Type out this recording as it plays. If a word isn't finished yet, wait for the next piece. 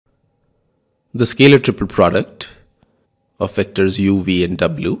The scalar triple product of vectors u, v and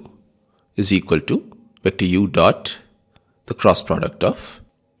w is equal to vector u dot the cross product of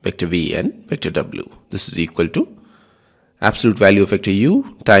vector v and vector w. This is equal to absolute value of vector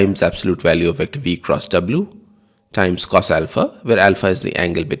u times absolute value of vector v cross w times cos alpha, where alpha is the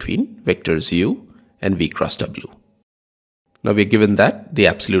angle between vectors u and v cross w. Now we are given that the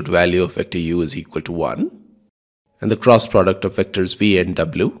absolute value of vector u is equal to 1 and the cross product of vectors v and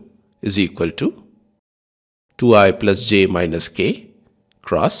w is equal to 2i plus j minus k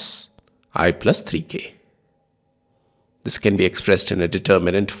cross I plus 3k. This can be expressed in a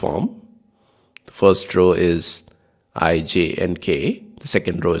determinant form. The first row is I, j and k. The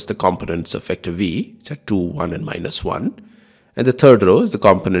second row is the components of vector v, which are 2, 1 and minus 1. And the third row is the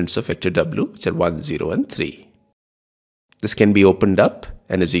components of vector w, which are 1, 0 and 3. This can be opened up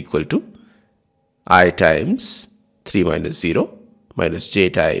and is equal to I times 3 minus 0 minus j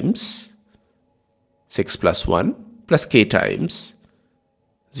times 6 plus 1 plus k times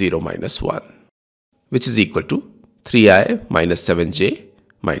 0 minus 1, which is equal to 3i minus 7j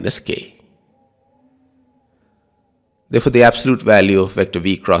minus k. Therefore, the absolute value of vector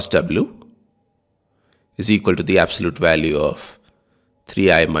v cross w is equal to the absolute value of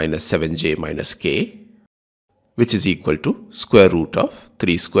 3i minus 7j minus k, which is equal to square root of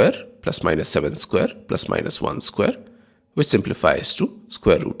 3 square plus minus 7 square plus minus 1 square, which simplifies to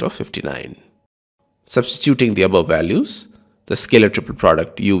square root of 59. Substituting the above values, the scalar triple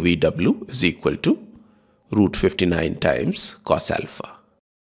product u-v-w is equal to root 59 times cos alpha.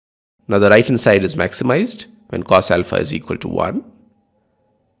 Now the right hand side is maximized when cos alpha is equal to 1.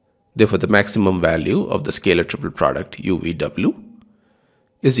 Therefore, the maximum value of the scalar triple product u-v-w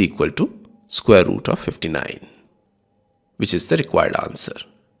is equal to square root of 59, which is the required answer.